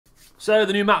So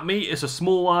the new map MEATY is a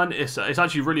small one. It's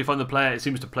actually really fun to play. It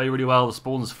seems to play really well. The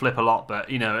spawns flip a lot, but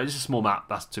you know, it's a small map.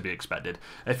 That's to be expected.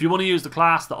 If you want to use the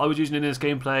class that I was using in this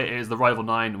gameplay, it is the Rival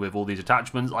 9 with all these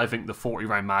attachments. I think the 40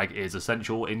 round mag is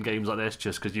essential in games like this,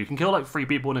 just because you can kill like 3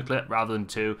 people in a clip rather than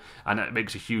 2, and it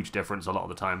makes a huge difference a lot of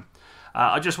the time.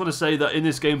 I just want to say that in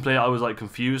this gameplay I was like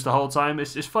confused the whole time.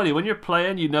 It's funny, when you're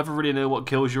playing you never really know what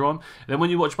kills you're on. And then when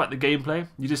you watch back the gameplay,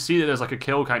 you just see that there's like a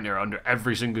kill counter under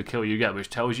every single kill you get, which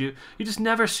tells you just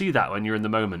never see that when you're in the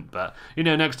moment. But you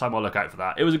know, next time I'll look out for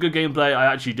that. It was a good gameplay.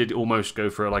 I actually did almost go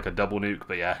for like a double nuke,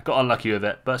 but yeah, got unlucky with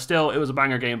it. But still, it was a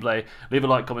banger gameplay. Leave a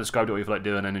like, comment, subscribe to what you feel like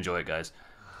doing, and enjoy it, guys.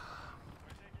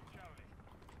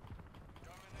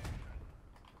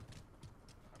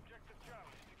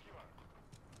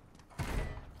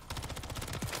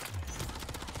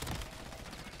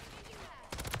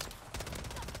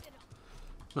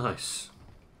 Nice.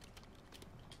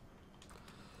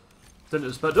 Didn't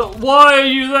expect. Oh, why are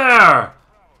you there?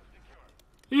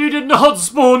 You did not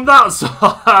spawn that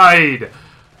side.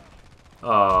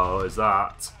 Oh, what is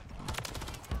that?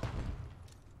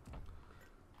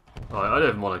 Oh, I don't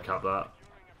even want to cap that.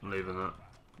 I'm leaving that.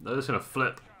 They're just gonna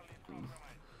flip.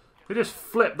 We just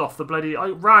flipped off the bloody. I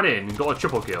ran in and got a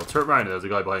triple kill. Turned around and there's a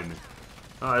guy behind me.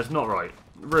 It's not right.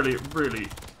 Really, really.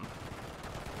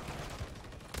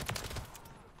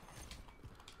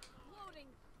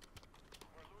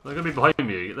 They're going to be behind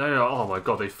me. They are, oh my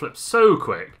god, they flip so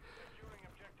quick.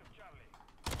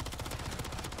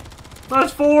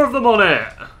 There's 4 of them on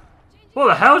it. What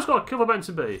the hell's got a kill meant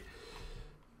to be?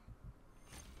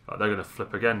 Oh, they're going to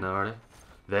flip again now, are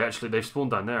they? They've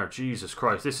spawned down there. Jesus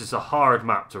Christ, this is a hard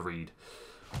map to read.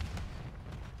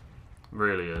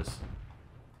 Really is.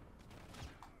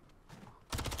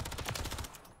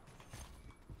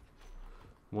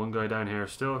 One guy down here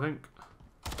still, I think.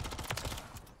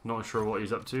 Not sure what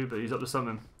he's up to, but he's up to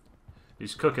something.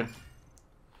 He's cooking.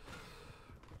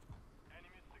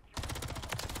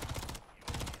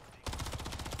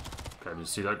 Okay,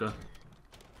 just see that guy.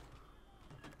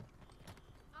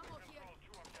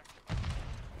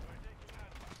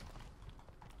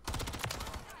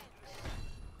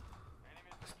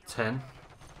 It's 10.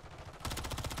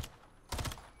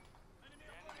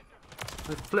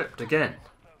 They flipped again.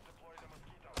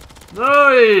 No!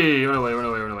 Run away, run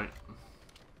away, run away.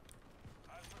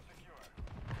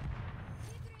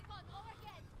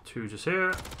 2 just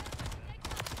here.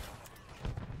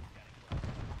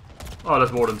 Oh,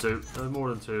 there's more than 2. There's more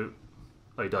than 2.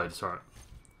 Oh, he died. It's alright.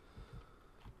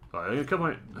 Alright, come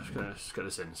on. Let's get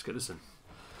this in. Let's get this in.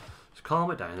 Just calm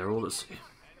it down. They're all at sea.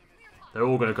 They're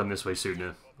all going to come this way soon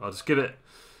now. I'll just give it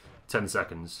 10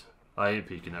 seconds. I ain't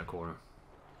peeking that corner.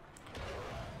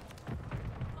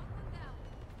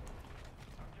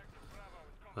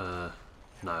 No,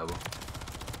 I will.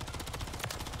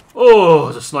 Oh,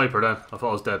 it's a sniper then. I thought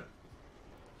I was dead.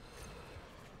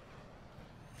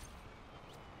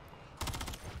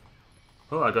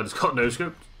 Oh, that guy just got no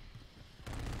scoped.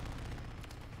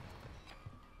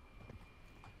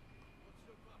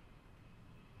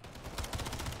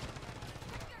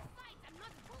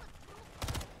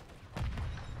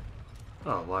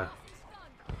 Oh, wow.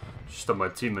 Just on my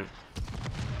teammate.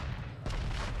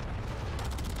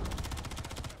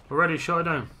 Already shot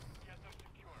down.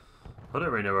 I don't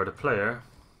really know where to play here.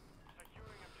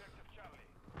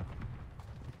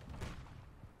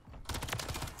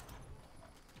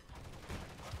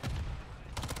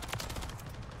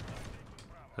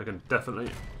 I can definitely...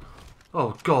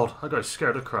 Oh god, that guy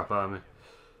scared the crap out of me.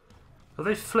 Have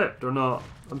they flipped or not?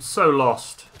 I'm so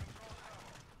lost.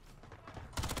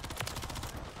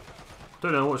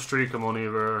 Don't know what streak I'm on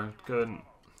either. Good.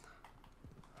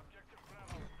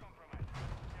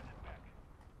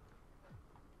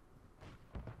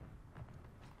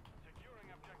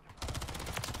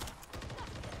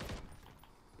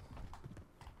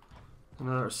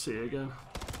 Another C again.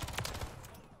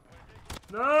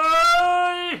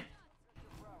 No!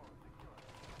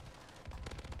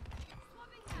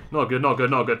 Not good, not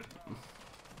good, not good.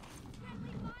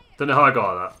 Don't know how I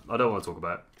got that. I don't want to talk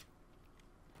about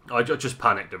it. I just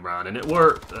panicked and ran, and it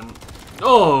worked. And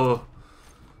oh,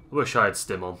 I wish I had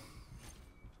stim on.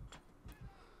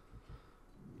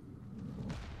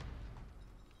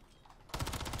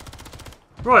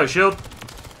 Right, shield.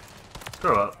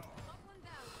 Grow up.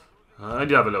 I need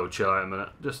to have a little chill out a minute.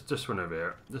 Just run over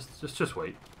here. Just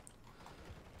wait.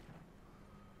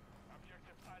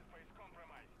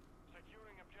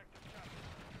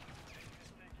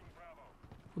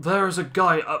 There is a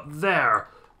guy up there.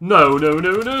 No, no,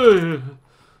 no, no.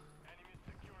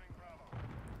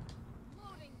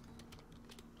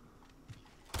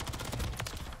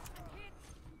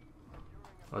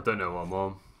 I don't know what I'm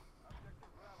on.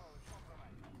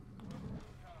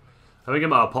 I think it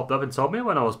might have popped up and told me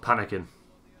when I was panicking.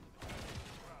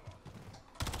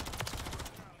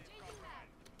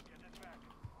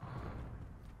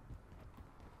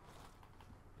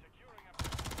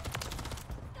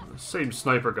 Same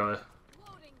sniper guy.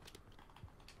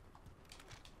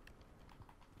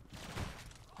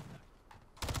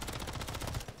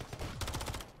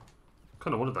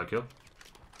 Kinda wanted that kill.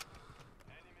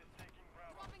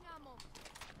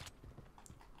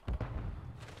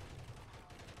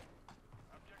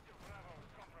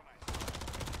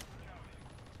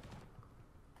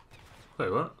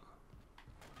 Wait, what?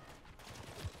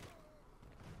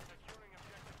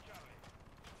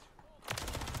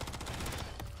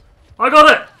 I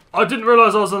got it! I didn't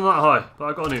realise I was on that high, but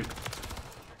I got a nuke.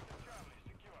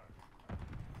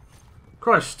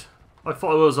 Christ. I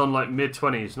thought I was on like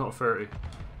mid-20s, not 30.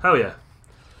 Hell yeah.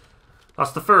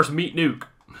 That's the first meat nuke.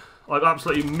 I've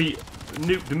absolutely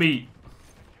nuked the meat.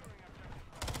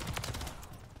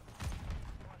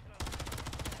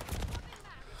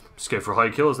 Just go for high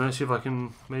kills now, see if I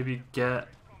can maybe get...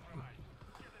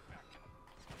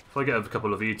 If I get a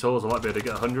couple of VTOLs, I might be able to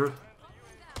get 100.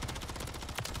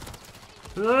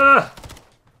 Ah!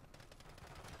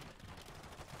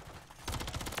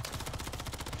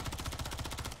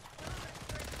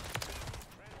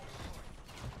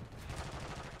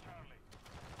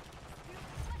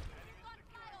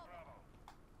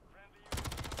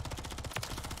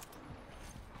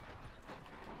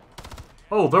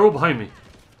 Oh, they're all behind me.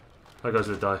 That guy's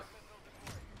gonna die.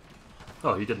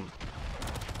 Oh, he didn't.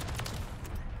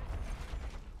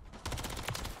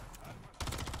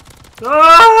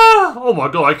 Ah! Oh my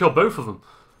god, I killed both of them.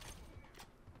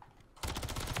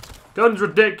 Gun's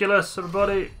ridiculous,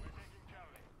 everybody.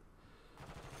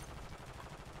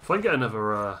 If I can get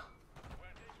another,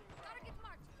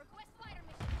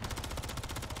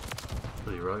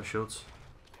 Bloody right shields.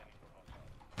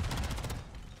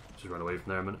 Just run away from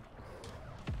there a minute.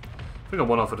 I think I'm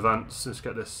one off advance. Let's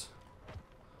get this.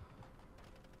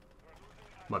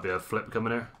 Might be a flip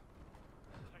coming here.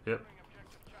 Yep.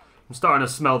 I'm starting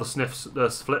to smell the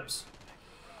flips.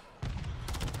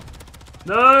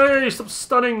 No! Stop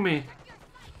stunning me!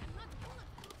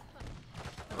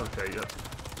 Okay, yep.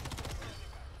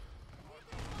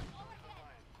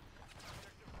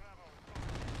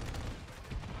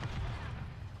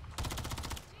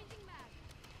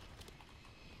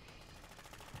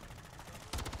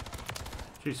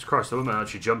 Jesus Christ, I wouldn't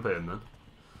actually jump at him then.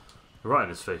 Right in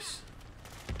his face.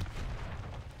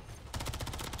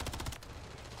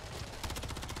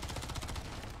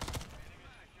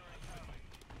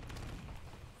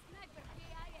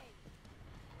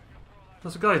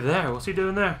 There's a guy there. What's he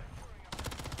doing there?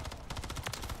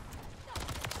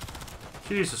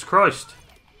 Jesus Christ.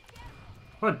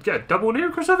 I'd get a double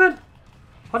nuke or something?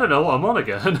 I don't know what I'm on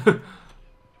again.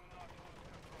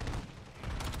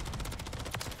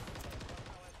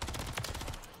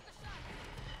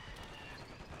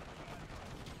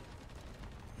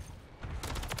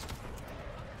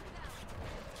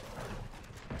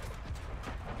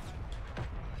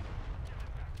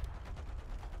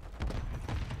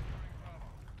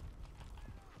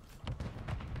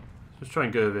 Let's try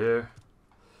and go over here.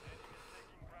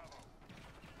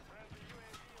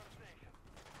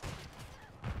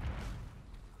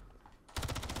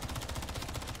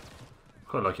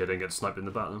 Quite lucky I didn't get sniped in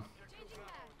the back though.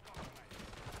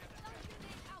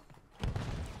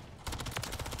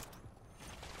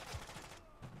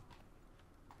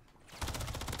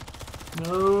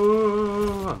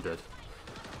 No, I'm dead.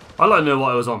 I don't know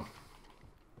what I was on.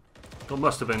 It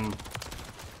must have been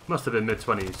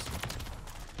mid-20s.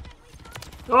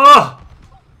 Oh!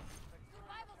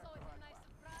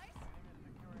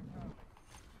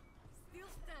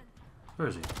 Where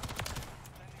is he?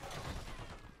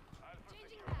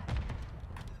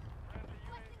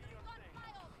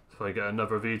 If I get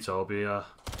another VTOL, I'll be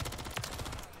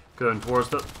going towards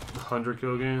that 100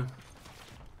 kill game.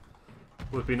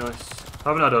 Would be nice. I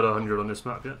haven't had 100 on this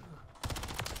map yet.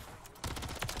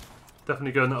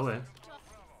 Definitely going that way. Is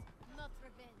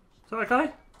that a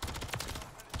guy?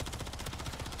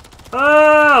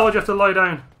 Ah! Why'd you have to lie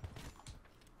down?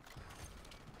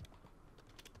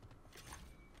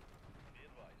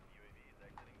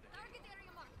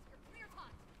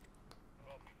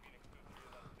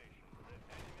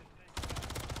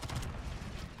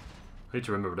 I need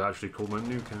to remember to actually call my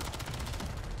nuke.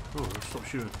 Oh, stop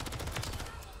shooting.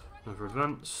 Never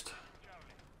advanced.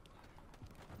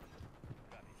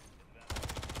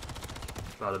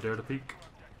 About to dare to peek.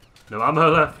 No ammo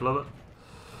left, love it.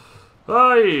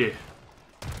 Hey!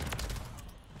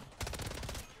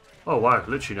 Oh wow,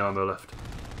 literally no ammo left.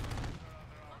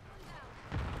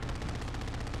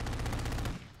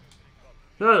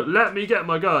 No, let me get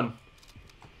my gun.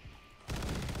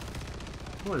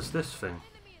 What is this thing?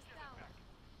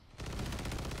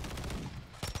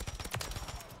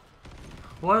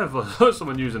 Why have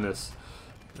someone using this?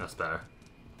 That's better.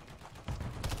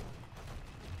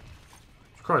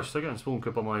 Christ, they're getting spawn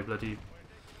up on my bloody...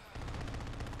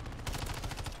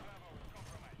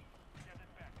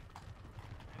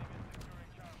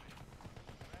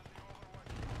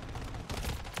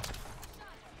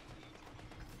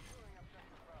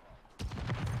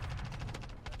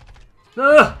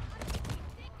 Ah!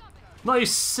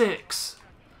 96!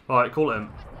 Alright, call it him.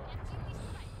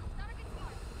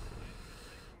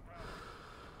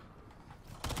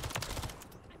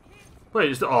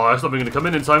 Wait, it's not even going to come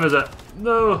in time, is it?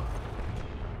 No!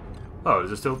 Oh,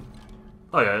 is it still...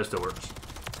 Oh yeah, it still works.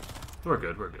 We're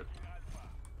good, we're good.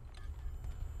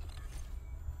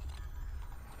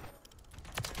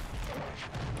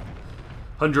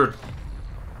 $100.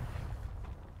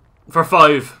 For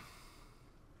 5.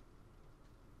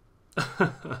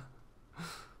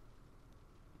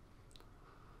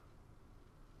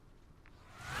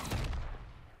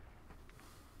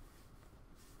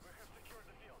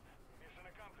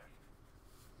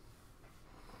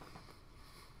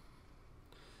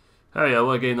 Oh yeah,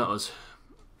 what a game that was.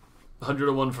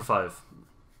 101 for 5.